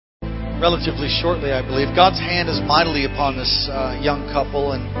relatively shortly, I believe. God's hand is mightily upon this young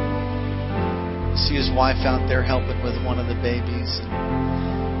couple, and you see his wife out there helping with one of the babies.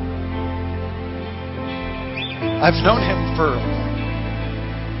 I've known him for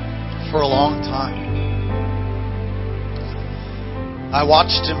a long time. I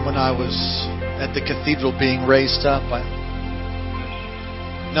watched him when I was at the cathedral being raised up. I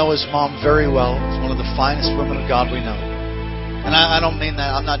know his mom very well. She's one of the finest women of God we know. And I don't mean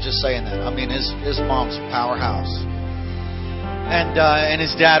that. I'm not just saying that. I mean his mom's a powerhouse. And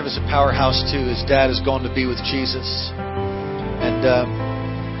his dad was a powerhouse too. His dad is going to be with Jesus. And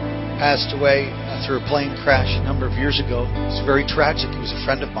passed away through a plane crash a number of years ago. It was very tragic. He was a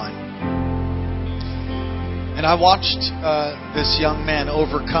friend of mine. And I watched this young man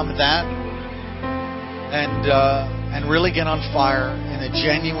overcome that and really get on fire in a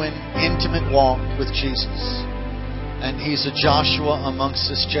genuine, intimate walk with Jesus. And he's a Joshua amongst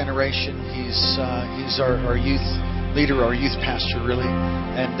this generation. He's our youth leader, our youth pastor, really.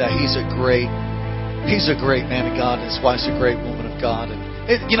 And he's a great man of God. His wife's a great woman of God.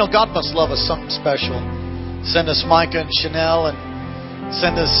 And God must love us something special. Send us Micah and Chanel, and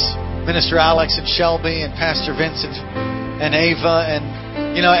send us Minister Alex and Shelby and Pastor Vincent and Ava, and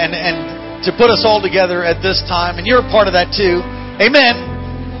to put us all together at this time. And you're a part of that too. Amen.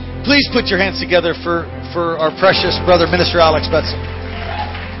 Please put your hands together for our precious brother, Minister Alex Betson.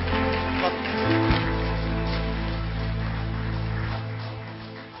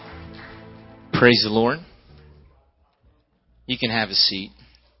 Praise the Lord. You can have a seat.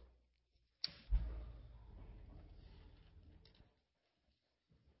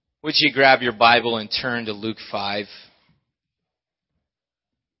 Would you grab your Bible and turn to Luke 5?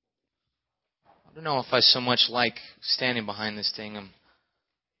 I don't know if I so much like standing behind this thing. I'm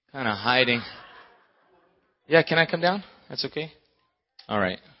kind of hiding. Yeah, can I come down? That's okay? All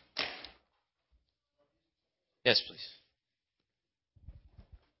right. Yes, please.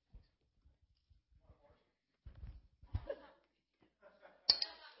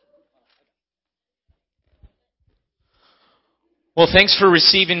 Well, thanks for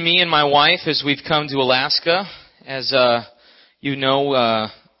receiving me and my wife as we've come to Alaska. As you know,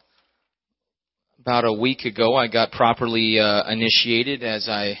 about a week ago, I got properly initiated as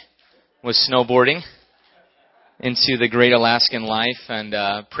I was snowboarding into the great Alaskan life, and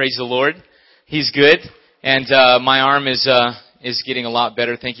praise the Lord, He's good. And my arm is getting a lot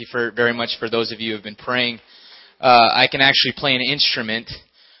better. Thank you very much for those of you who have been praying. I can actually play an instrument,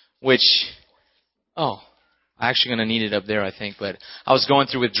 which I'm actually going to need it up there, I think. But I was going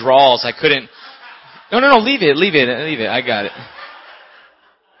through withdrawals. I couldn't. No, leave it. I got it.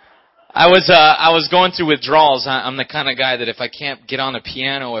 I was going through withdrawals. I'm the kind of guy that if I can't get on a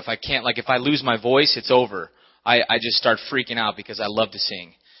piano, if I lose my voice, it's over. I just start freaking out because I love to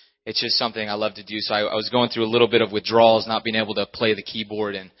sing. It's just something I love to do. So I was going through a little bit of withdrawals, not being able to play the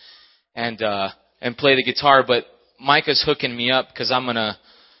keyboard and play the guitar. But Micah's hooking me up because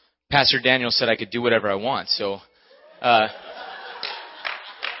Pastor Daniel said I could do whatever I want. So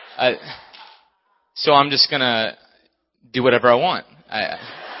I'm just gonna do whatever I want.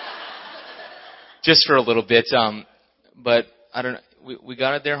 Just for a little bit. But I don't know. We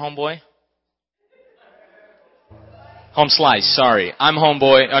got it there, homeboy? Home slice, sorry. I'm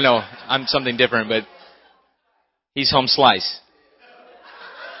homeboy. Oh no, I'm something different, but he's home slice.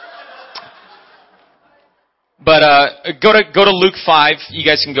 But go to Luke 5. You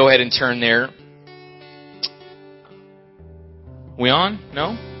guys can go ahead and turn there. We on?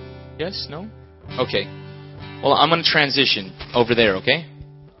 No? Yes? No? Okay. Well, I'm going to transition over there, okay?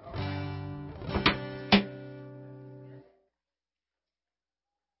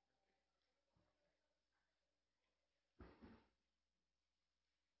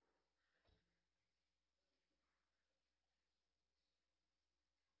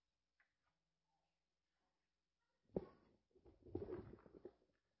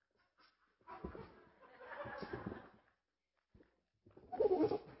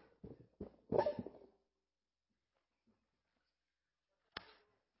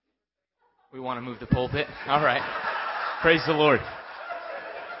 We want to move the pulpit? All right. Praise the Lord.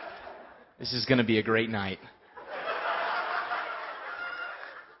 This is going to be a great night.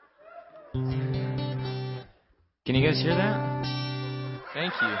 Can you guys hear that?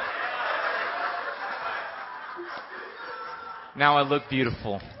 Thank you. Now I look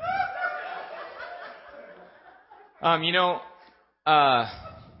beautiful.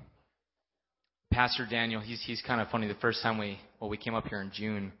 Pastor Daniel, he's kind of funny. The first time we came up here in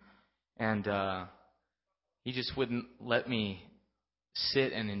June, and he just wouldn't let me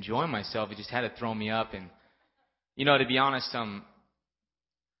sit and enjoy myself. He just had to throw me up. And, to be honest,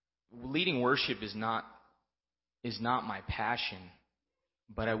 leading worship is not my passion,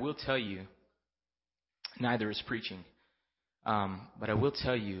 but I will tell you, neither is preaching. But I will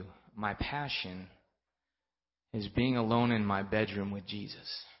tell you, my passion is being alone in my bedroom with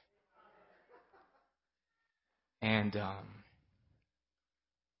Jesus. And,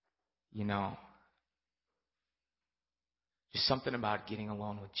 just something about getting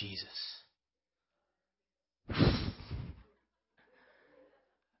alone with Jesus.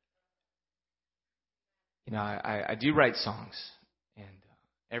 I do write songs, and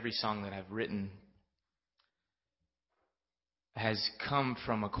every song that I've written has come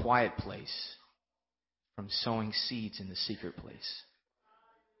from a quiet place, from sowing seeds in the secret place.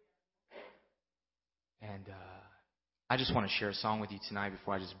 And I just want to share a song with you tonight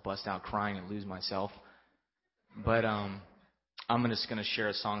before I just bust out crying and lose myself. But I'm just going to share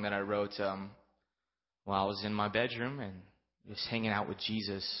a song that I wrote while I was in my bedroom and just hanging out with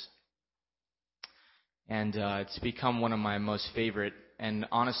Jesus. And it's become one of my most favorite. And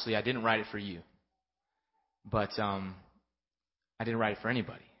honestly, I didn't write it for you. But I didn't write it for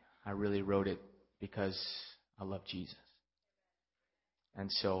anybody. I really wrote it because I love Jesus.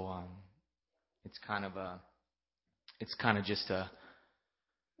 And so it's kind of just a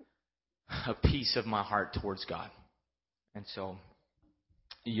piece of my heart towards God. And so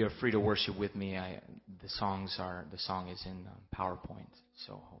you're free to worship with me. The song is in PowerPoint,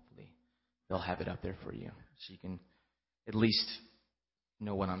 so hopefully they'll have it up there for you, so you can at least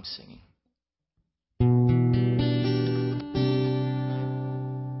know what I'm singing.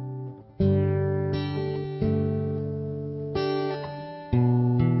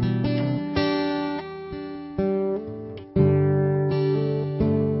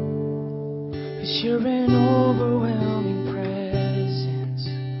 You're an overwhelming presence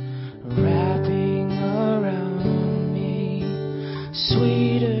wrapping around me,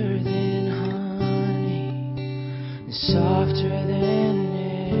 sweeter than honey, and softer than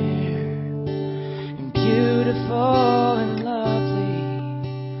air, and beautiful and lovely,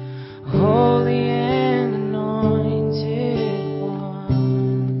 holy and anointed one.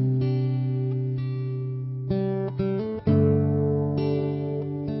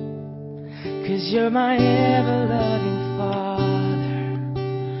 'Cause you're my ever-loving Father,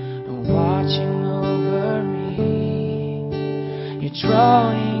 watching over me. You're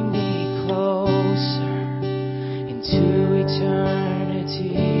drawing me closer into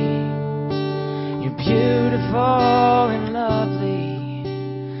eternity. You're beautiful and lovely,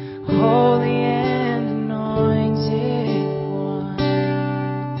 holy and anointed one.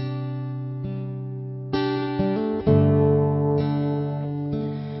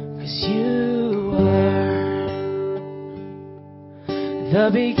 'Cause you are the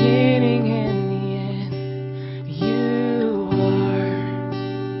beginning and the end. You are.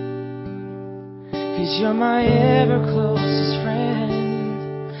 'Cause you're my ever closest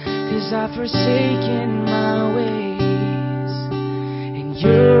friend. 'Cause I've forsaken my ways, and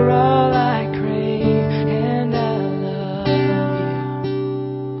you're all I crave, and I love you.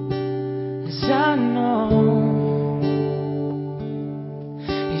 'Cause I know,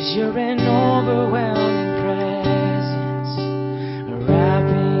 'cause you're an overwhelming presence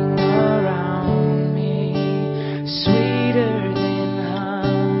wrapping around me, sweeter than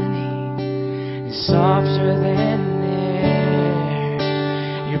honey, and softer than air.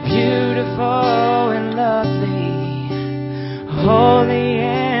 You're beautiful and lovely, holy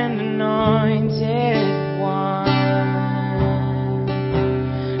and anointed one.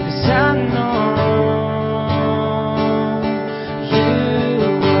 'Cause I know you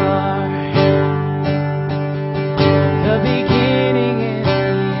are the beginning and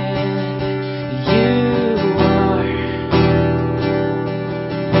the end. You are.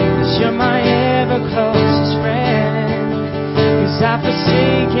 'Cause you're my ever closest friend. 'Cause I've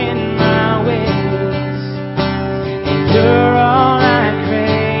forsaken my ways, and you're all I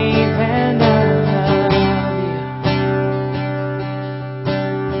crave, and I love you.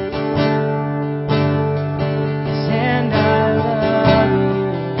 'Cause and I love you.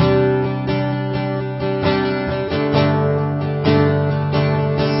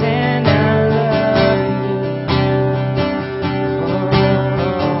 'Cause and I love you. Oh.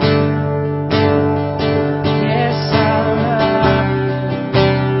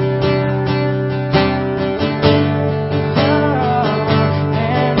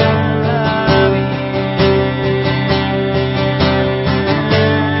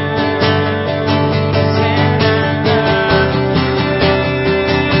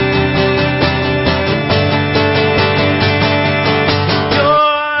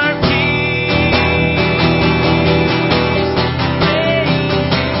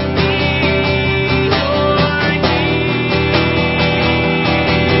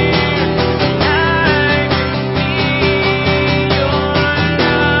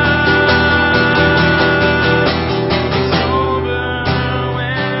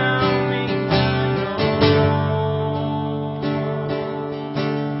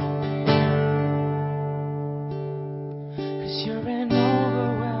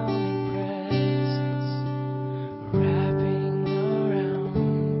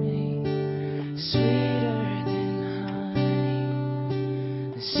 sweeter than honey,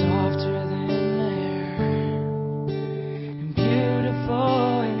 and softer than air, and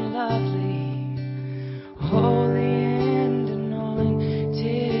beautiful and lovely, holy and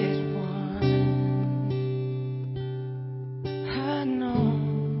anointed one. I know.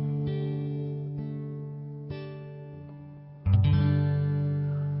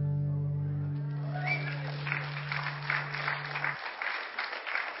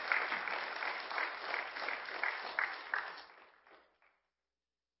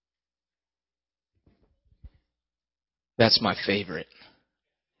 That's my favorite.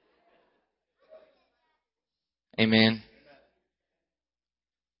 Amen.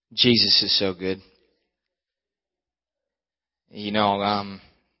 Jesus is so good. You know,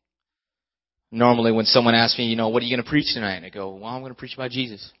 normally when someone asks me, what are you going to preach tonight? And I go, well, I'm going to preach about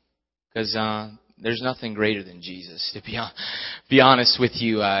Jesus. Because there's nothing greater than Jesus. To be honest with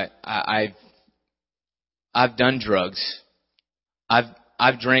you, I've done drugs.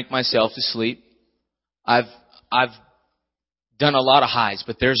 I've drank myself to sleep. I've done a lot of highs,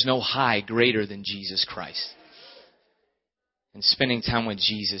 but there's no high greater than Jesus Christ. And spending time with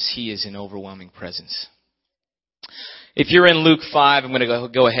Jesus, He is an overwhelming presence. If you're in Luke 5, I'm going to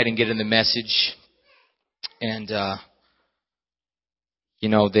go ahead and get in the message. And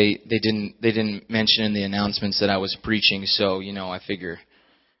they didn't mention in the announcements that I was preaching, so I figure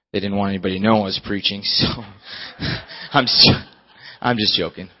they didn't want anybody to know I was preaching. So I'm just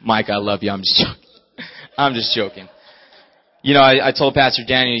joking. Mike, I love you. I'm just joking. I told Pastor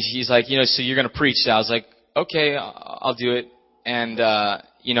Daniel, he's like, so you're going to preach. So I was like, okay, I'll do it. And, I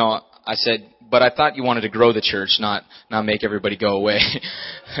said, but I thought you wanted to grow the church, not make everybody go away.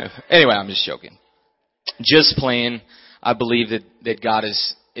 Anyway, I'm just joking. Just playing. I believe that God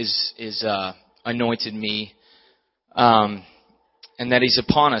is anointed me, and that He's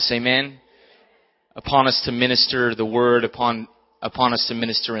upon us. Amen. Upon us to minister the word, upon us to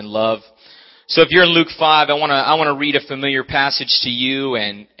minister in love. So if you're in Luke 5, I want to read a familiar passage to you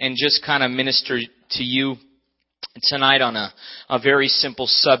and just kind of minister to you tonight on a very simple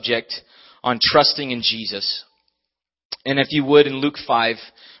subject on trusting in Jesus. And if you would, in Luke 5,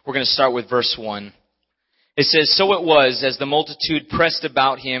 we're going to start with verse 1. It says, "So it was, as the multitude pressed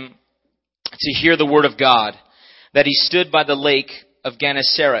about Him to hear the word of God, that He stood by the lake of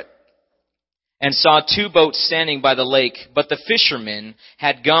Gennesaret, and saw 2 boats standing by the lake, but the fishermen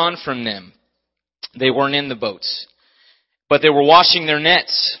had gone from them. They weren't in the boats, but they were washing their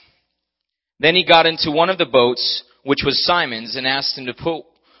nets. Then He got into one of the boats, which was Simon's, and asked him to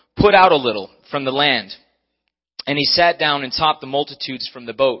put out a little from the land. And He sat down and taught the multitudes from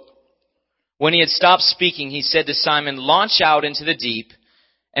the boat. When He had stopped speaking, He said to Simon, 'Launch out into the deep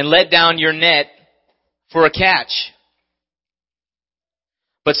and let down your net for a catch.'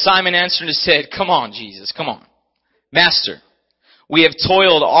 But Simon answered and said, 'Come on, Jesus, come on. Master, we have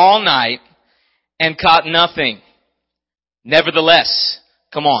toiled all night and caught nothing. Nevertheless,'"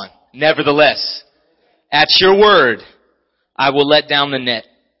 come on, "nevertheless, at your word, I will let down the net.'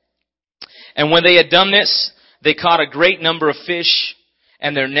 And when they had done this, they caught a great number of fish,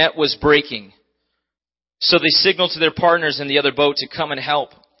 and their net was breaking. So they signaled to their partners in the other boat to come and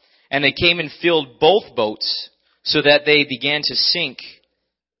help. And they came and filled both boats, so that they began to sink."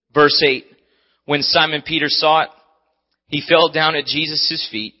 Verse 8, "When Simon Peter saw it, he fell down at Jesus'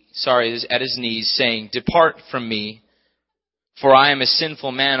 feet, at His knees, saying, 'Depart from me, for I am a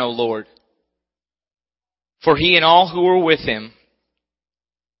sinful man, O Lord.' For he and all who were with him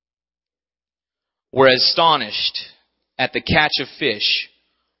were astonished at the catch of fish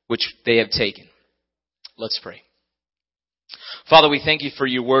which they have taken." Let's pray. Father, we thank You for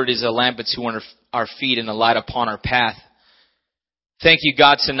Your word is a lamp unto our feet and a light upon our path. Thank You,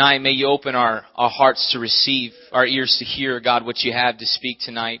 God, tonight. May You open our hearts to receive, our ears to hear, God, what You have to speak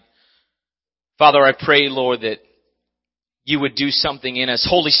tonight. Father, I pray, Lord, that You would do something in us.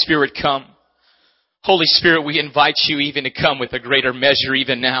 Holy Spirit, come. Holy Spirit, we invite You even to come with a greater measure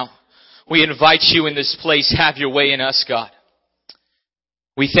even now. We invite You in this place. Have Your way in us, God.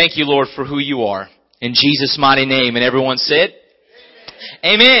 We thank You, Lord, for who You are. In Jesus' mighty name. And everyone said,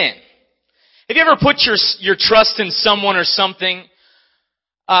 Amen. Have you ever put your trust in someone or something?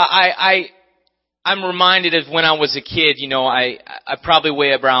 I'm reminded of when I was a kid. I probably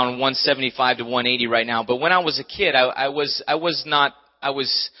weigh around 175 to 180 right now. But when I was a kid, when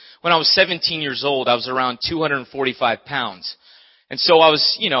I was 17 years old, I was around 245 pounds. And so I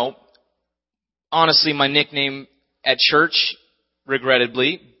was, honestly, my nickname at church,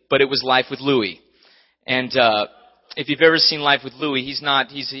 regrettably, but it was Life with Louie. And if you've ever seen Life with Louie, he's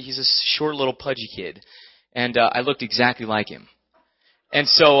a short little pudgy kid. And I looked exactly like him. And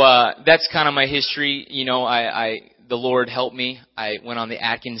so, that's kind of my history. You know, the Lord helped me. I went on the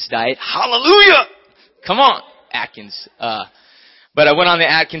Atkins diet. Hallelujah! Come on, Atkins. But I went on the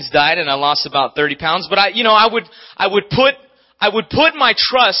Atkins diet and I lost about 30 pounds. But I would put my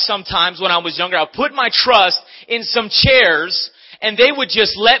trust sometimes when I was younger. I would put my trust in some chairs and they would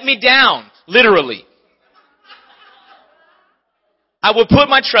just let me down. Literally. I would put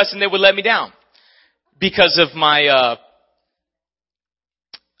my trust and they would let me down. Because of my,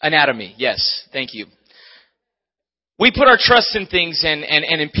 anatomy. Yes. Thank you. We put our trust in things and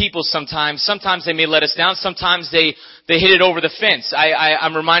in people sometimes. Sometimes they may let us down. Sometimes they hit it over the fence.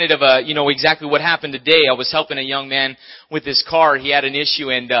 I'm reminded of exactly what happened today. I was helping a young man with his car. He had an issue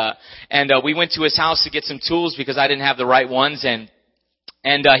and we went to his house to get some tools because I didn't have the right ones and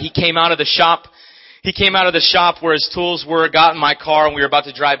he came out of the shop. He came out of the shop where his tools were, got in my car, and we were about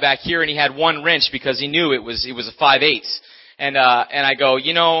to drive back here, and he had one wrench because he knew it was a 5/8. And I go,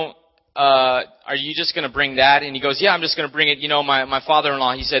 are you just going to bring that? And he goes, yeah, I'm just going to bring it. My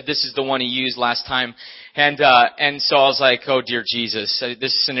father-in-law, he said this is the one he used last time. And so I was like, oh dear Jesus,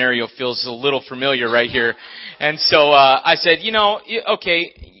 this scenario feels a little familiar right here. And so, I said,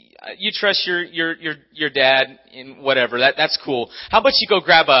 okay, you trust your dad in whatever. That's cool. How about you go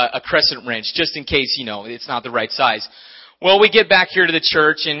grab a crescent wrench just in case, it's not the right size. Well, we get back here to the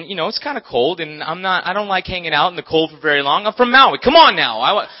church and, it's kind of cold and I don't like hanging out in the cold for very long. I'm from Maui. Come on now.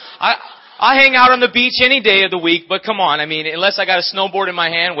 I hang out on the beach any day of the week, but come on. I mean, unless I got a snowboard in my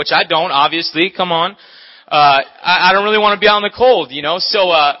hand, which I don't, obviously. Come on. I don't really want to be out in the cold,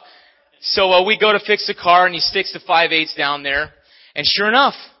 So we go to fix the car and he sticks the 5/8 down there. And sure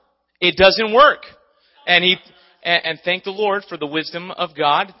enough, it doesn't work. And thank the Lord for the wisdom of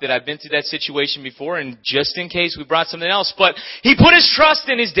God that I've been through that situation before, and just in case we brought something else. But he put his trust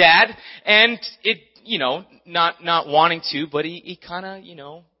in his dad, and it, not wanting to, but he kind of,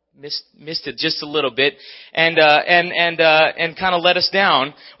 missed it just a little bit, and kind of let us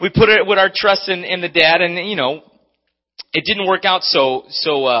down. We put it with our trust in the dad, and it didn't work out so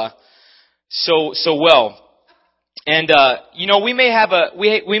well. And we may have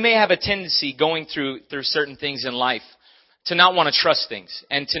a tendency going through certain things in life to not want to trust things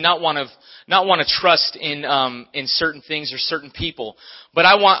and to not want to trust in certain things or certain people. But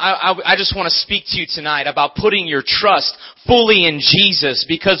I just want to speak to you tonight about putting your trust fully in Jesus,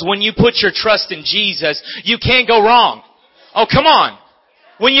 because when you put your trust in Jesus, you can't go wrong. Oh, come on.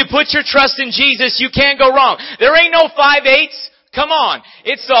 When you put your trust in Jesus, you can't go wrong. There ain't no 5/8. Come on.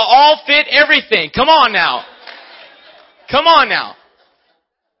 It's the all fit everything. Come on now. Come on now.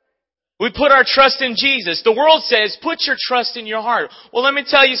 We put our trust in Jesus. The world says, put your trust in your heart. Well, let me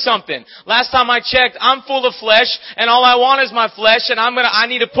tell you something. Last time I checked, I'm full of flesh, and all I want is my flesh, and I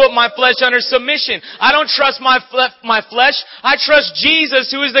need to put my flesh under submission. I don't trust my flesh. I trust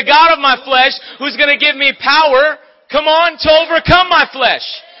Jesus, who is the God of my flesh, who's going to give me power, come on, to overcome my flesh.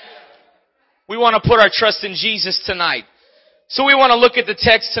 We want to put our trust in Jesus tonight. So we want to look at the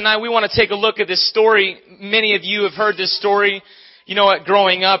text tonight. We want to take a look at this story. Many of you have heard this story. You know what,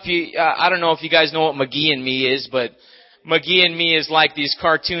 growing up, I don't know if you guys know what McGee and Me is, but McGee and Me is like these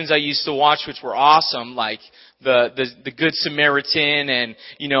cartoons I used to watch, which were awesome, like the Good Samaritan and,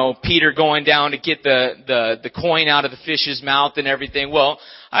 Peter going down to get the coin out of the fish's mouth and everything. Well,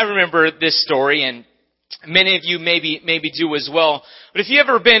 I remember this story, and many of you maybe do as well. But if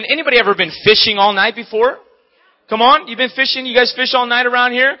anybody ever been fishing all night before? Come on, you've been fishing? You guys fish all night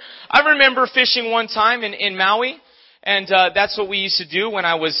around here? I remember fishing one time in Maui, and that's what we used to do when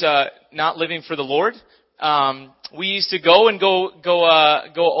I was not living for the Lord. We used to go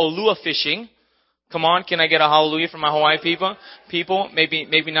olua fishing. Come on, can I get a hallelujah from my Hawaii people?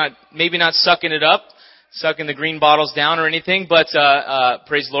 Maybe not sucking it up, sucking the green bottles down or anything, but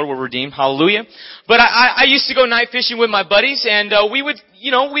praise the Lord, we're redeemed. Hallelujah. But I used to go night fishing with my buddies, and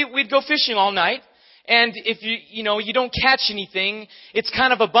we'd go fishing all night. And if you don't catch anything, it's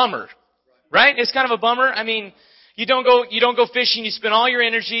kind of a bummer, right? It's kind of a bummer. I mean, you don't go fishing. You spend all your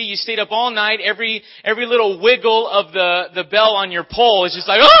energy. You stayed up all night. Every little wiggle of the bell on your pole is just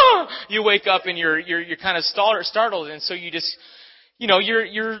like, oh! You wake up and you're kind of startled, and so you just,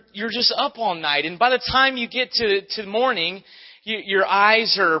 you're just up all night. And by the time you get to the morning, your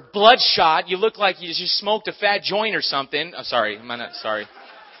eyes are bloodshot. You look like you just smoked a fat joint or something. Oh, sorry,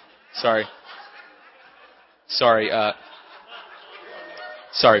 sorry.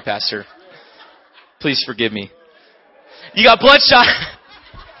 Sorry, Pastor. Please forgive me. You got bloodshot.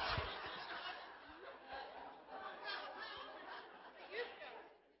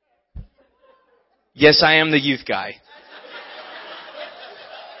 Yes, I am the youth guy.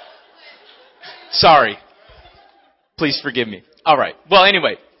 Sorry. Please forgive me. All right. Well,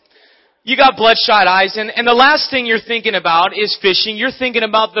 anyway. You got bloodshot eyes, and the last thing you're thinking about is fishing. You're thinking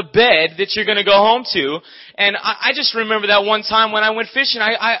about the bed that you're going to go home to. And I just remember that one time when I went fishing,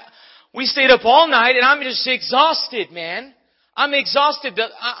 we stayed up all night, and I'm just exhausted, man. I'm exhausted.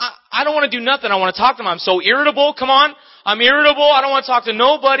 I don't want to do nothing. I want to talk to them. I'm so irritable. Come on. I'm irritable. I don't want to talk to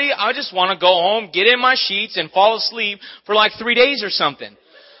nobody. I just want to go home, get in my sheets, and fall asleep for like 3 days or something.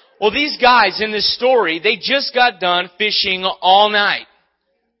 Well, these guys in this story, they just got done fishing all night.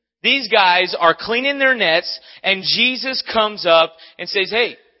 These guys are cleaning their nets, and Jesus comes up and says,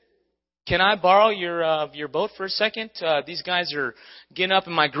 "Hey, can I borrow your boat for a second? These guys are getting up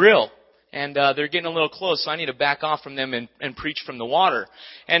in my grill, and they're getting a little close, so I need to back off from them and preach from the water."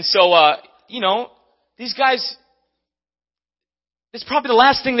 And so, these guys, it's probably the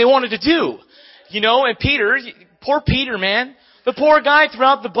last thing they wanted to do. And Peter, poor Peter, man. The poor guy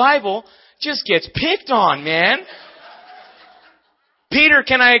throughout the Bible just gets picked on, man. Peter,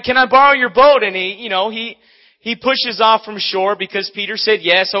 can I borrow your boat? And he pushes off from shore because Peter said,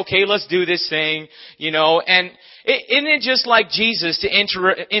 yes, okay, let's do this thing, and isn't it just like Jesus to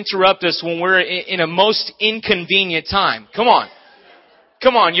interrupt us when we're in a most inconvenient time? Come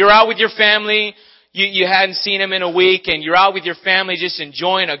on, you're out with your family, you hadn't seen them in a week, and you're out with your family just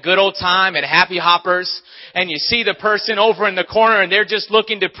enjoying a good old time at Happy Hoppers, and you see the person over in the corner and they're just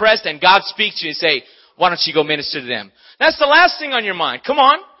looking depressed, and God speaks to you and say, why don't you go minister to them? That's the last thing on your mind. Come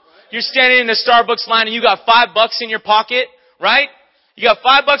on. You're standing in the Starbucks line and you got $5 in your pocket, right? You got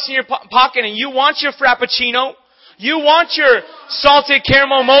 $5 in your pocket and you want your Frappuccino. You want your salted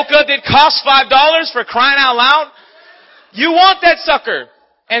caramel mocha that costs $5 for crying out loud. You want that sucker.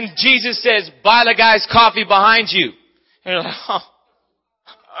 And Jesus says, buy the guy's coffee behind you. And you're like, oh.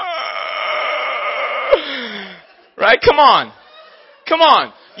 Right? Come on. Come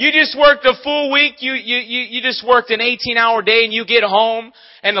on. You just worked a full week. You just worked an 18-hour day and you get home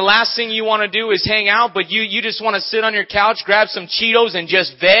and the last thing you want to do is hang out, but you just want to sit on your couch, grab some Cheetos and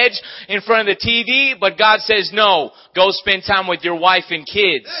just veg in front of the TV. But God says, no, go spend time with your wife and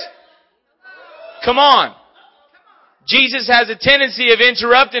kids. Come on. Jesus has a tendency of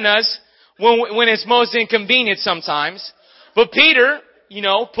interrupting us when it's most inconvenient sometimes. But Peter,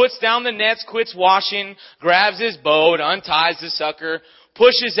 puts down the nets, quits washing, grabs his boat, unties the sucker,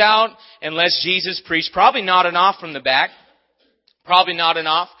 pushes out and lets Jesus preach. Probably nodding off from the back. Probably nodding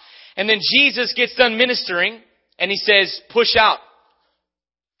off. And then Jesus gets done ministering and he says, push out.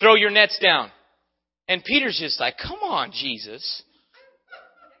 Throw your nets down. And Peter's just like, come on, Jesus.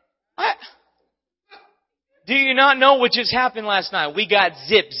 Do you not know what just happened last night? We got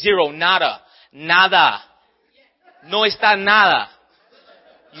zip, zero, nada. Nada. No está nada.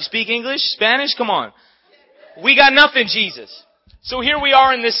 You speak English? Spanish? Come on. We got nothing, Jesus. So here we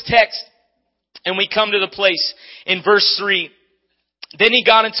are in this text, and we come to the place in verse 3. Then he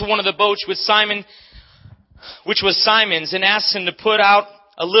got into one of the boats with Simon, which was Simon's, and asked him to put out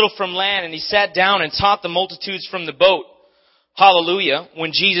a little from land, and he sat down and taught the multitudes from the boat. Hallelujah.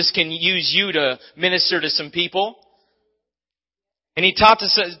 When Jesus can use you to minister to some people. And he taught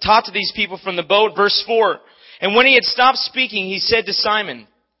to these people from the boat, verse 4. And when he had stopped speaking, he said to Simon,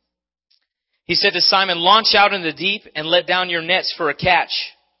 launch out in the deep and let down your nets for a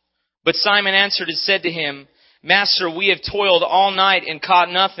catch. But Simon answered and said to him, Master, we have toiled all night and caught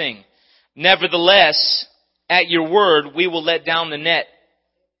nothing. Nevertheless, at your word, we will let down the net.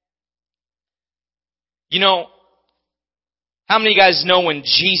 How many of you guys know when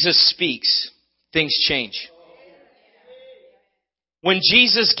Jesus speaks, things change? When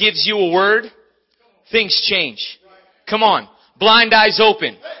Jesus gives you a word, things change. Come on. Blind eyes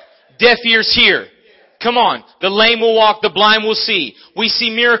open. Deaf ears hear. Come on. The lame will walk. The blind will see. We see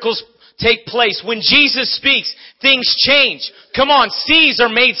miracles take place. When Jesus speaks, things change. Come on. Seas are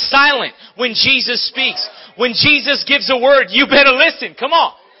made silent when Jesus speaks. When Jesus gives a word, you better listen. Come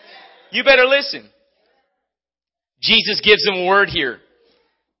on. You better listen. Jesus gives them a word here.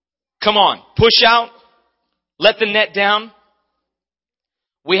 Come on. Push out. Let the net down.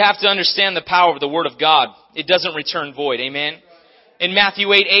 We have to understand the power of the Word of God. It doesn't return void. Amen. In Matthew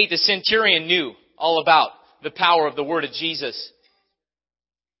 8:8, the centurion knew all about the power of the Word of Jesus.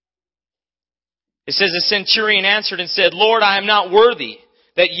 It says, the centurion answered and said, Lord, I am not worthy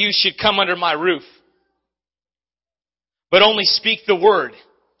that you should come under my roof. But only speak the word,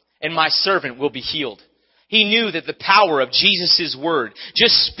 and my servant will be healed. He knew that the power of Jesus' word,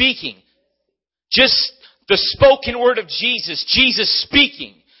 just speaking, just the spoken word of Jesus, Jesus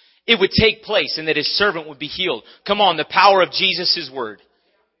speaking, it would take place and that his servant would be healed. Come on, the power of Jesus' word.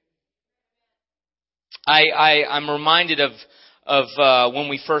 I'm reminded of when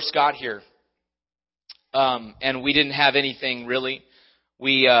we first got here. and we didn't have anything really.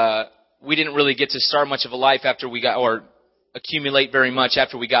 We didn't really get to start much of a life after we got, or accumulate very much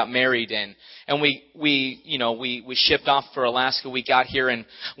after we got married, and we shipped off for Alaska. We got here and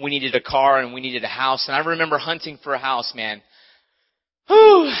we needed a car and we needed a house, and I remember hunting for a house, man.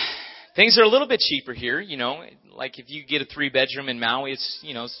 Whew. Things are a little bit cheaper here, like if you get a 3-bedroom in Maui, it's,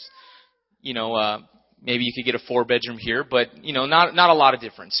 maybe you could get a 4-bedroom here, but, not a lot of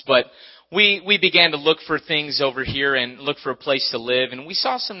difference. But we began to look for things over here and look for a place to live, and we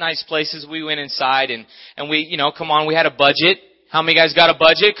saw some nice places. We went inside and we, come on, we had a budget. How many guys got a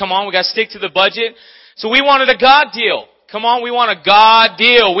budget? Come on, we got to stick to the budget. So we wanted a God deal. Come on, we want a God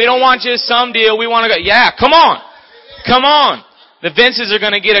deal. We don't want just some deal. We want to go, yeah, come on. Come on. The Vinces are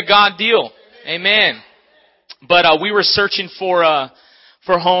going to get a God deal. Amen. But we were searching for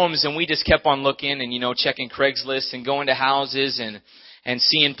homes, and we just kept on looking and, checking Craigslist and going to houses and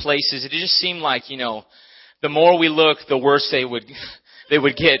seeing places. It just seemed like, the more we looked, the worse they would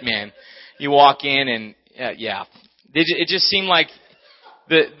get, man. You walk in and, it just seemed like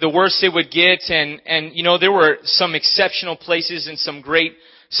the worse they would get. And, there were some exceptional places and some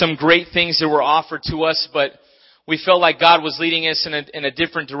great things that were offered to us, but we felt like God was leading us in a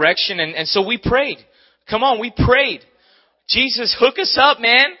different direction. And so we prayed. Come on, we prayed. Jesus, hook us up,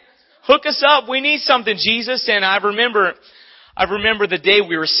 man. Hook us up. We need something, Jesus. And I remember the day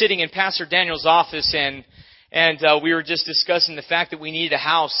we were sitting in Pastor Daniel's office and we were just discussing the fact that we needed a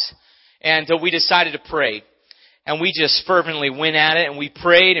house, and we decided to pray. And we just fervently went at it, and we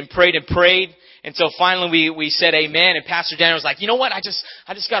prayed and prayed and prayed until finally we said amen. And Pastor Daniel was like, you know what? I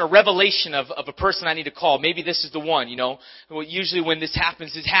just got a revelation of a person I need to call. Maybe this is the one, Usually when this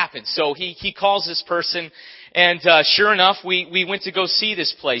happens, it happens. So he calls this person, and sure enough, we went to go see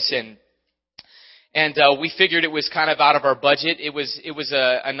this place, and we figured it was kind of out of our budget. It was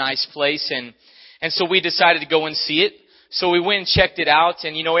a nice place, and so we decided to go and see it. So we went and checked it out,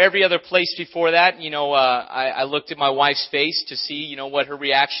 and every other place before that, I looked at my wife's face to see, what her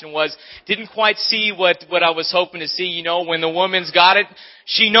reaction was. Didn't quite see what I was hoping to see. When the woman's got it,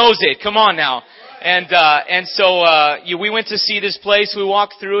 she knows it. Come on now. And so we went to see this place. We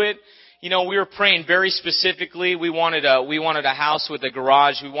walked through it. We were praying very specifically. We wanted a house with a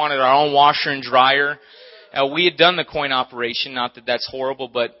garage. We wanted our own washer and dryer. We had done the coin operation. Not that that's horrible,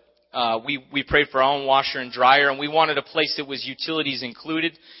 but we prayed for our own washer and dryer, and we wanted a place that was utilities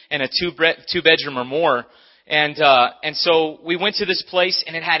included and a 2-bedroom or more. And so we went to this place,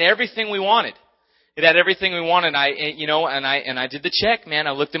 and it had everything we wanted. It had everything we wanted. I did the check, man.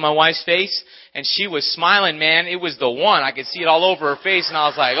 I looked at my wife's face, and she was smiling, man. It was the one. I could see it all over her face, and I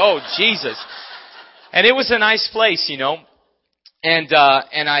was like, oh, Jesus. And it was a nice place, And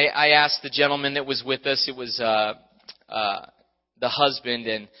I asked the gentleman that was with us. It was the husband,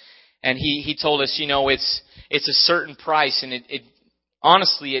 and he told us, it's a certain price, and it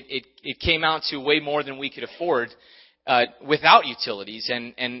honestly came out to way more than we could afford without utilities,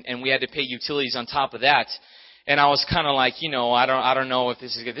 and we had to pay utilities on top of that. And I was kind of like, I don't know if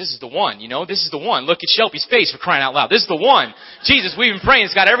this is good. This is the one, this is the one. Look at Shelby's face, for crying out loud. This is the one. Jesus, we've been praying.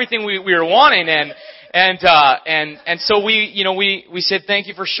 It's got everything we were wanting, and so we said, thank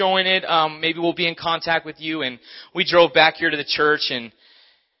you for showing it. Maybe we'll be in contact with you. And we drove back here to the church, and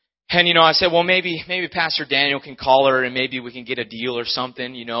I said, well, maybe Pastor Daniel can call her, and maybe we can get a deal or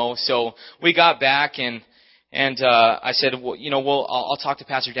something, So we got back, and I said, well, I'll talk to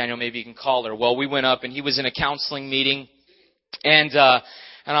Pastor Daniel. Maybe he can call her. Well, we went up, and he was in a counseling meeting, and I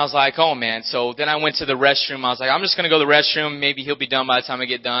was like, oh man. So then I went to the restroom. I was like, I'm just going to go to the restroom. Maybe he'll be done by the time I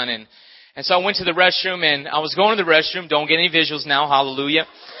get done. And so I went to the restroom, and I was going to the restroom. Don't get any visuals now. Hallelujah.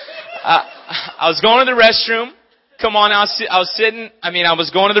 I was going to the restroom. Come on, I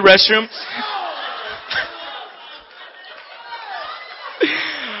was going to the restroom.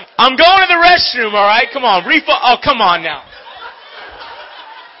 I'm going to the restroom, all right? Come on, oh, come on now.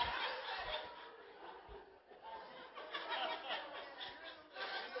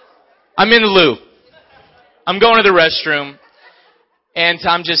 I'm in the loo. I'm going to the restroom, and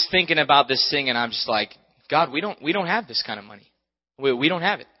I'm just thinking about this thing, and I'm just like, God, we don't have this kind of money. We don't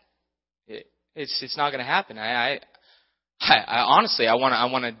have it. It's not going to happen. I honestly, I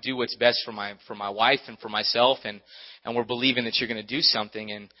want to do what's best for my wife and for myself, and we're believing that you're going to do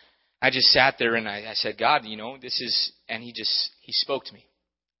something. And I just sat there and I said, God, this is, and he spoke to me.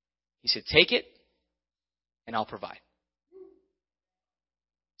 He said, take it and I'll provide.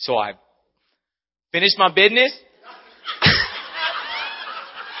 So I finished my business.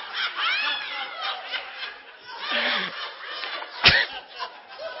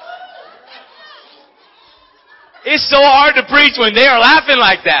 It's so hard to preach when they are laughing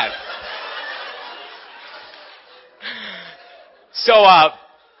like that. So,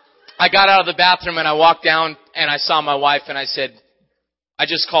 I got out of the bathroom and I walked down and I saw my wife and I said, I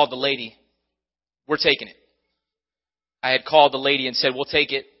just called the lady. We're taking it. I had called the lady and said, we'll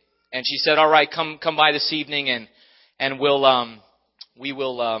take it. And she said, all right, come by this evening and we'll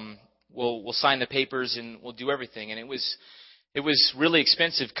sign the papers and we'll do everything. And it was really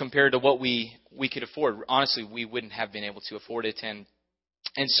expensive compared to what we could afford. Honestly, we wouldn't have been able to afford it. And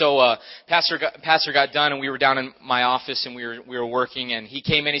so, Pastor got done and we were down in my office and we were working and he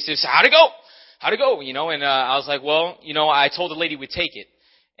came in and he said, how'd it go? How'd it go? You know, and, I was like, well, you know, I told the lady we'd take it.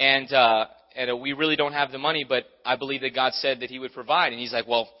 And we really don't have the money, but I believe that God said that He would provide. And he's like,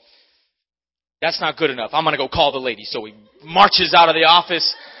 well, that's not good enough. I'm going to go call the lady. So he marches out of the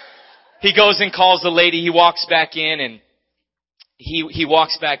office. He goes and calls the lady. He walks back in and he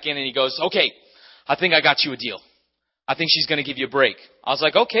walks back in and he goes, okay, I think I got you a deal. I think she's going to give you a break. I was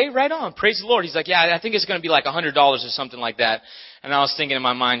like, okay, right on. Praise the Lord. He's like, yeah, I think it's going to be like $100 or something like that. And I was thinking in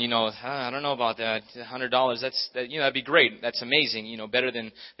my mind, you know, I don't know about that. $100, that'd be great. That's amazing. You know, better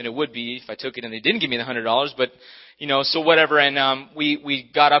than it would be if I took it and they didn't give me the $100. But, you know, so whatever. And, we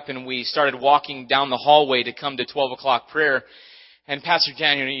got up and we started walking down the hallway to come to 12 o'clock prayer. And Pastor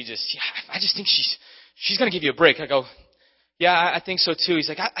Daniel, I just think she's going to give you a break. I go, yeah, I think so too. He's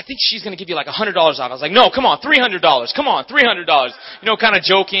like, I think she's going to give you like $100 off. I was like, no, come on, $300. Come on, $300. You know, kind of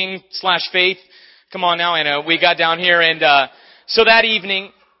joking / faith. Come on now. And we got down here and so that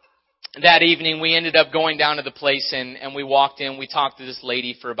evening we ended up going down to the place and we walked in. We talked to this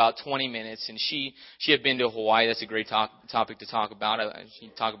lady for about 20 minutes and she had been to Hawaii. That's a great topic to talk about.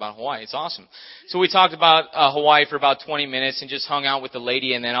 She talk about Hawaii. It's awesome. So we talked about Hawaii for about 20 minutes and just hung out with the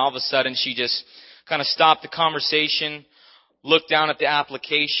lady. And then all of a sudden she just kind of stopped the conversation, looked down at the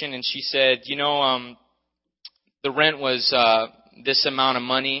application, and she said, you know, the rent was this amount of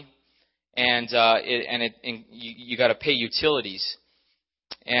money, and you got to pay utilities.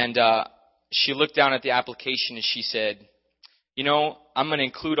 And she looked down at the application and she said, you know, I'm going to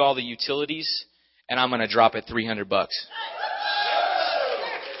include all the utilities, and I'm going to drop it $300.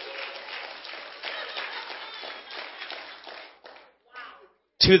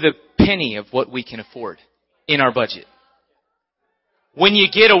 To the penny of what we can afford in our budget. When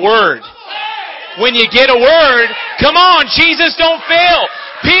you get a word, come on, Jesus don't fail.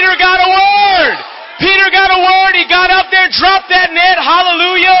 Peter got a word. He got up there, dropped that net.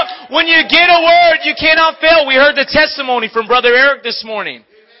 Hallelujah. When you get a word, you cannot fail. We heard the testimony from Brother Eric this morning.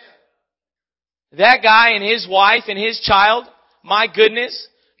 That guy and his wife and his child, my goodness,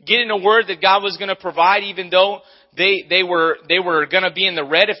 getting a word that God was going to provide, even though they were going to be in the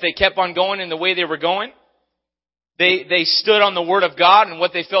red if they kept on going in the way they were going. They stood on the Word of God and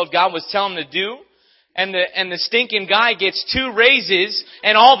what they felt God was telling them to do. And the stinking guy gets 2 raises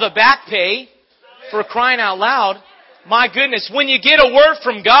and all the back pay for crying out loud. My goodness, when you get a word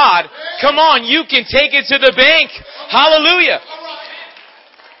from God, come on, you can take it to the bank. Hallelujah.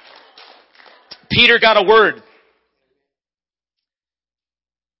 Peter got a word.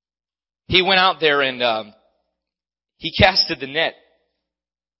 He went out there and he casted the net.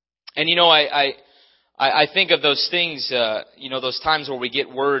 And you know, I think of those things, you know, those times where we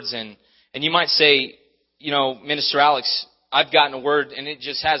get words and you might say, you know, Minister Alex, I've gotten a word and it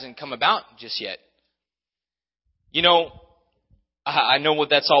just hasn't come about just yet. You know, I know what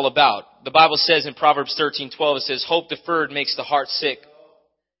that's all about. The Bible says in Proverbs 13:12, it says, hope deferred makes the heart sick.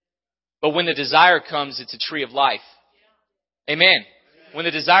 But when the desire comes, it's a tree of life. Amen. When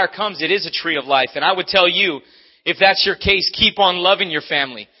the desire comes, it is a tree of life. And I would tell you, if that's your case, keep on loving your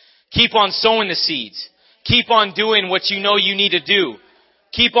family. Keep on sowing the seeds. Keep on doing what you know you need to do.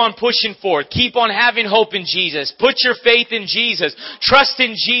 Keep on pushing forward. Keep on having hope in Jesus. Put your faith in Jesus. Trust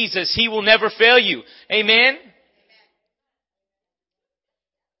in Jesus. He will never fail you. Amen?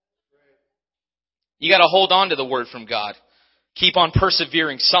 You got to hold on to the word from God. Keep on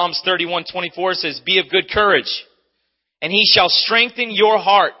persevering. Psalms 31:24 says, be of good courage, and He shall strengthen your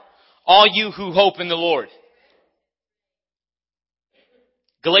heart, all you who hope in the Lord.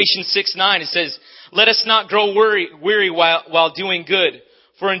 Galatians 6:9, it says, let us not grow weary while doing good,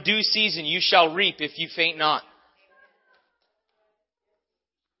 for in due season you shall reap if you faint not.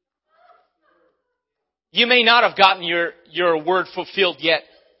 You may not have gotten your word fulfilled yet,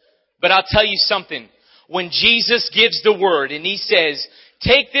 but I'll tell you something. When Jesus gives the word and He says,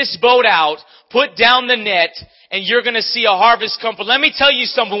 take this boat out, put down the net, and you're going to see a harvest come. But let me tell you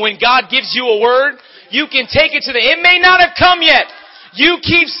something. When God gives you a word, you can take it to it may not have come yet. You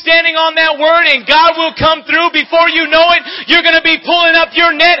keep standing on that word and God will come through. Before you know it, you're going to be pulling up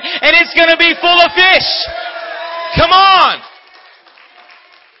your net and it's going to be full of fish. Come on.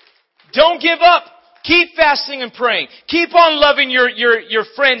 Don't give up. Keep fasting and praying. Keep on loving your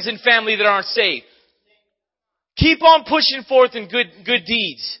friends and family that aren't saved. Keep on pushing forth in good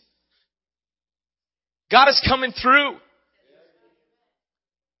deeds. God is coming through.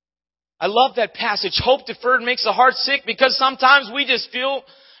 I love that passage. Hope deferred makes the heart sick, because sometimes we just feel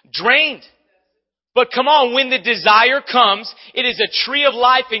drained. But come on, when the desire comes, it is a tree of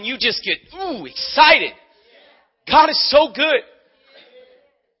life and you just get, excited. God is so good.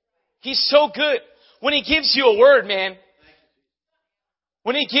 He's so good. When He gives you a word, man.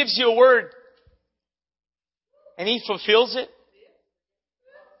 When He gives you a word and He fulfills it,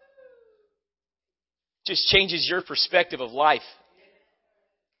 just changes your perspective of life.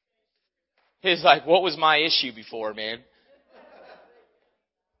 It's like, what was my issue before, man?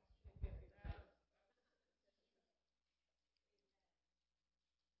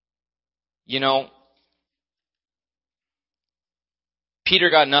 You know, Peter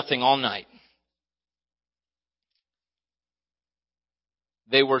got nothing all night.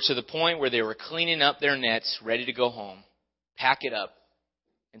 They were to the point where they were cleaning up their nets, ready to go home, pack it up,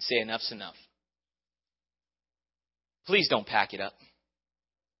 and say enough's enough. Please don't pack it up.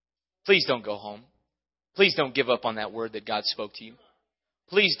 Please don't go home. Please don't give up on that word that God spoke to you.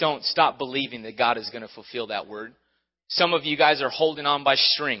 Please don't stop believing that God is going to fulfill that word. Some of you guys are holding on by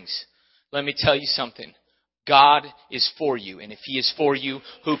strings. Let me tell you something. God is for you. And if He is for you,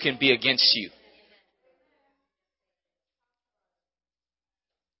 who can be against you?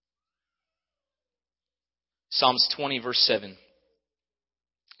 Psalms 20 verse 7.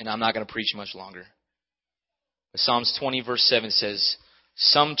 And I'm not going to preach much longer. But Psalms 20 verse 7 says,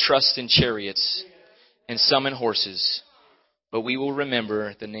 some trust in chariots and some in horses, but we will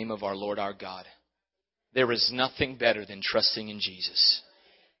remember the name of our Lord our God. There is nothing better than trusting in Jesus.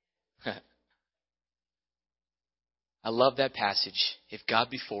 I love that passage. If God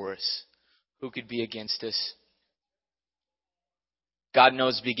be for us, who could be against us? God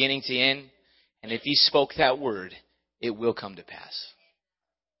knows beginning to end, and if He spoke that word, it will come to pass.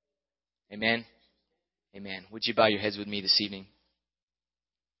 Amen? Amen. Would you bow your heads with me this evening?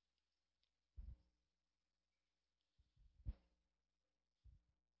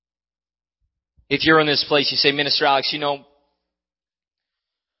 If you're in this place, you say, Minister Alex, you know,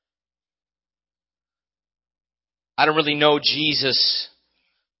 I don't really know Jesus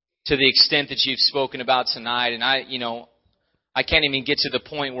to the extent that you've spoken about tonight. And I can't even get to the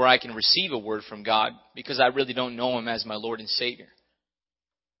point where I can receive a word from God because I really don't know Him as my Lord and Savior.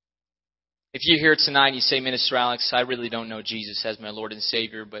 If you're here tonight and you say, Minister Alex, I really don't know Jesus as my Lord and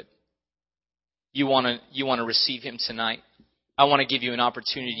Savior, but you want to receive Him tonight, I want to give you an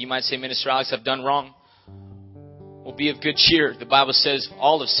opportunity. You might say, Minister Alex, I've done wrong. Well, be of good cheer. The Bible says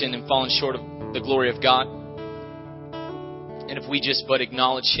all have sinned and fallen short of the glory of God. And if we just but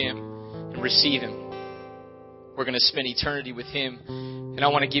acknowledge Him and receive Him, we're going to spend eternity with Him. And I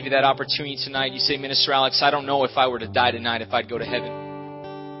want to give you that opportunity tonight. You say, Minister Alex, I don't know if I were to die tonight, if I'd go to heaven.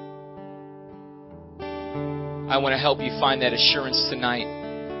 I want to help you find that assurance tonight.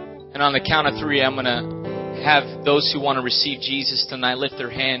 And on the count of 3, I'm going to have those who want to receive Jesus tonight lift their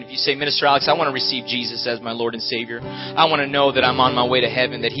hand. If you say, Minister Alex, I want to receive Jesus as my Lord and Savior. I want to know that I'm on my way to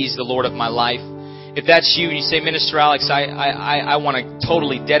heaven, that He's the Lord of my life. If that's you and you say, Minister Alex, I want to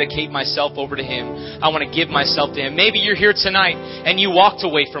totally dedicate myself over to Him. I want to give myself to Him. Maybe you're here tonight and you walked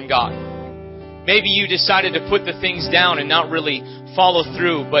away from God. Maybe you decided to put the things down and not really follow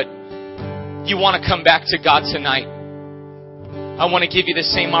through, but you want to come back to God tonight. I want to give you the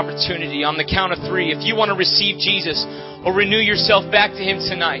same opportunity. On the count of 3, if you want to receive Jesus or renew yourself back to Him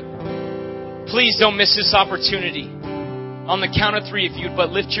tonight, please don't miss this opportunity. On the count of 3, if you'd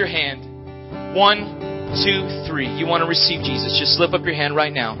but lift your hand. 1, 2, 3. You want to receive Jesus. Just slip up your hand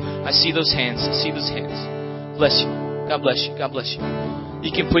right now. I see those hands. I see those hands. Bless you. God bless you. God bless you.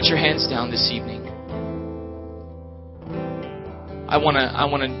 You can put your hands down this evening. I want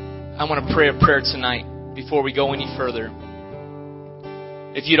to pray a prayer tonight before we go any further.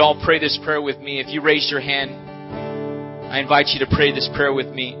 If you'd all pray this prayer with me, if you raised your hand, I invite you to pray this prayer with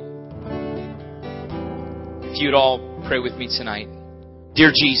me. If you'd all pray with me tonight.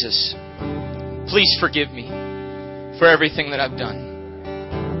 Dear Jesus, please forgive me for everything that I've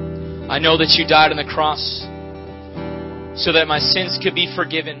done. I know that You died on the cross so that my sins could be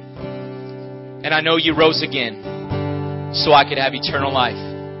forgiven. And I know You rose again so I could have eternal life.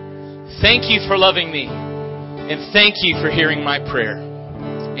 Thank You for loving me. And thank You for hearing my prayer.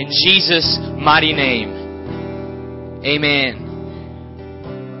 In Jesus' mighty name. Amen.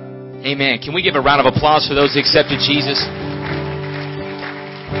 Amen. Can we give a round of applause for those who accepted Jesus?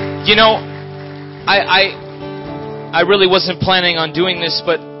 You know, I really wasn't planning on doing this,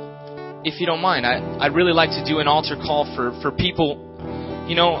 but if you don't mind, I'd really like to do an altar call for people.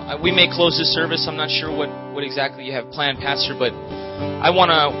 You know, we may close the service. I'm not sure what exactly you have planned, Pastor, but I want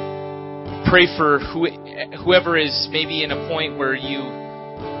to pray for whoever is maybe in a point where you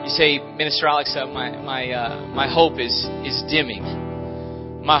say, Minister Alex, my hope is dimming.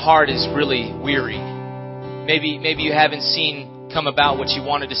 My heart is really weary. Maybe you haven't seen come about what you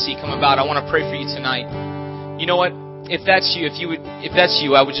wanted to see come about. I want to pray for you tonight. You know what? If that's you,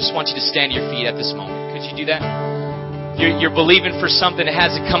 I would just want you to stand to your feet at this moment. Could you do that? You're believing for something that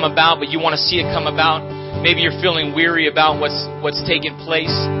hasn't come about, but you want to see it come about. Maybe you're feeling weary about what's taking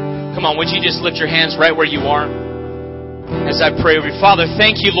place. Come on, would you just lift your hands right where you are as I pray over you? Father,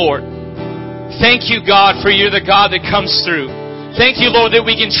 thank you, Lord. Thank you, God, for you're the God that comes through. Thank you, Lord, that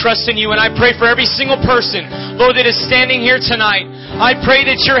we can trust in you. And I pray for every single person, Lord, that is standing here tonight. I pray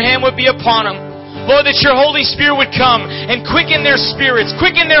that your hand would be upon them. Lord, that your Holy Spirit would come and quicken their spirits,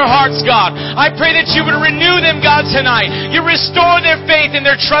 quicken their hearts, God. I pray that you would renew them, God, tonight. You restore their faith and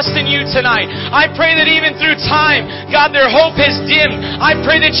their trust in you tonight. I pray that even through time, God, their hope has dimmed. I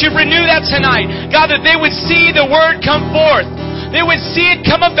pray that you renew that tonight. God, that they would see the word come forth. They would see it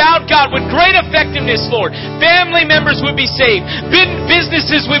come about, God, with great effectiveness, Lord. Family members would be saved.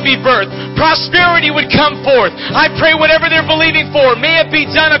 Businesses would be birthed. Prosperity would come forth. I pray whatever they're believing for, may it be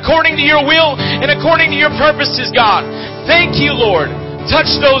done according to your will and according to your purposes, God. Thank you, Lord. Touch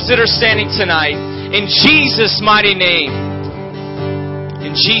those that are standing tonight. In Jesus' mighty name.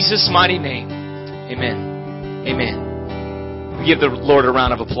 In Jesus' mighty name. Amen. Amen. We give the Lord a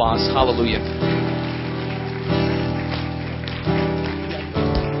round of applause. Hallelujah.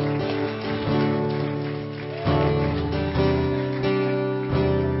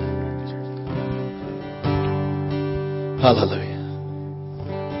 Hallelujah.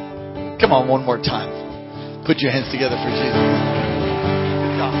 Come on, one more time. Put your hands together for Jesus.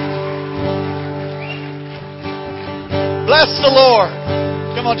 Good God. Bless the Lord.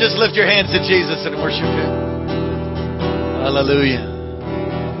 Come on, just lift your hands to Jesus and worship Him. Hallelujah.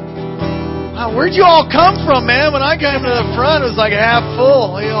 Wow, where'd you all come from, man? When I came to the front, it was like half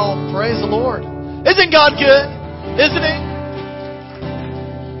full. You all praise the Lord. Isn't God good? Isn't He?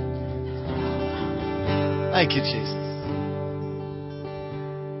 Thank you, Jesus.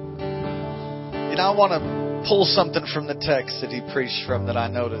 You know, I want to pull something from the text that he preached from that I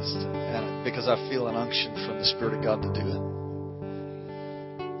noticed, and because I feel an unction from the Spirit of God to do it.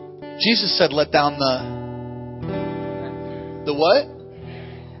 Jesus said, let down the what?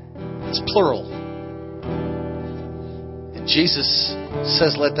 It's plural. And Jesus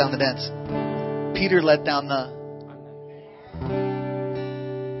says, let down the nets. Peter let down the...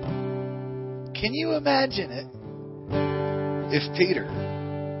 Can you imagine it if Peter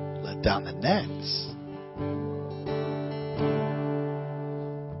let down the nets?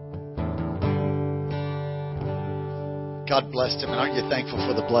 God blessed him, and aren't you thankful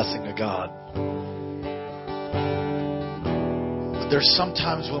for the blessing of God? But there's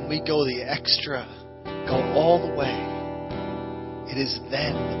sometimes when we go the extra, go all the way, it is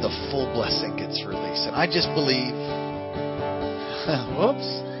then the full blessing gets released. And I just believe, whoops,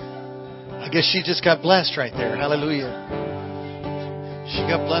 I guess she just got blessed right there. Hallelujah. She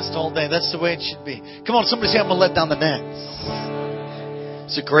got blessed all day. That's the way it should be. Come on, somebody say, I'm going to let down the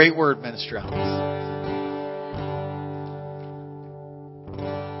nets. It's a great word, Minister Alex.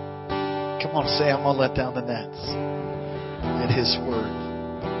 Come on, say, I'm going to let down the nets in His Word.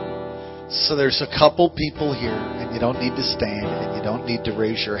 So there's a couple people here, and you don't need to stand, and you don't need to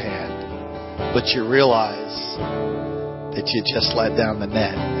raise your hand. But you realize that you just let down the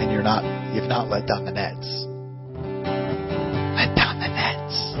net, and you've not let down the nets. Let down the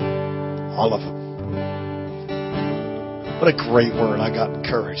nets. All of them. What a great word. I got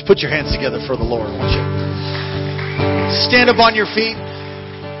encouraged. Put your hands together for the Lord, won't you? Stand up on your feet.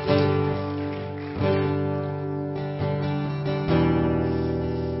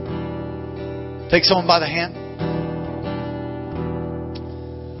 Take someone by the hand.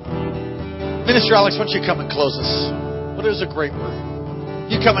 Minister Alex, why don't you come and close us? What is a great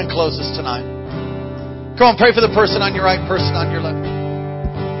word? You come and close us tonight. Come on, pray for the person on your right, person on your left.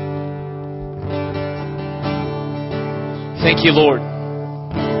 Thank you, Lord.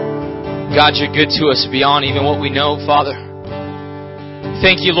 God, you're good to us beyond even what we know, Father.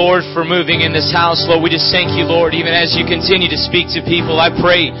 Thank you, Lord, for moving in this house. Lord, we just thank you, Lord, even as you continue to speak to people. I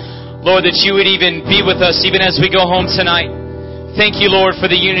pray, Lord, that you would even be with us even as we go home tonight. Thank you, Lord, for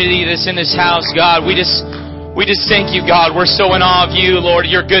the unity that's in this house, God. We just thank you, God. We're so in awe of you, Lord,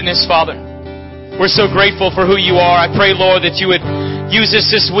 your goodness, Father. We're so grateful for who you are. I pray, Lord, that you would Use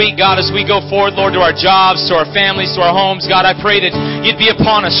us this week, God, as we go forward, Lord, to our jobs, to our families, to our homes. God, I pray that You'd be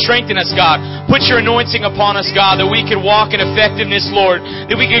upon us. Strengthen us, God. Put Your anointing upon us, God, that we could walk in effectiveness, Lord.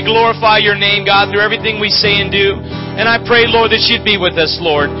 That we could glorify Your name, God, through everything we say and do. And I pray, Lord, that You'd be with us,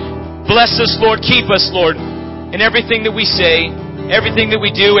 Lord. Bless us, Lord. Keep us, Lord, in everything that we say, everything that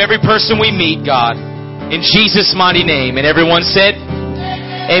we do, every person we meet, God. In Jesus' mighty name. And everyone said,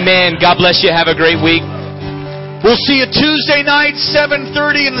 Amen. God bless you. Have a great week. We'll see you Tuesday night,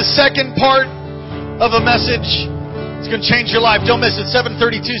 7:30 in the second part of a message. It's going to change your life. Don't miss it.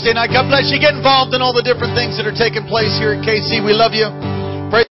 7:30 Tuesday night. God bless you. Get involved in all the different things that are taking place here at KC. We love you.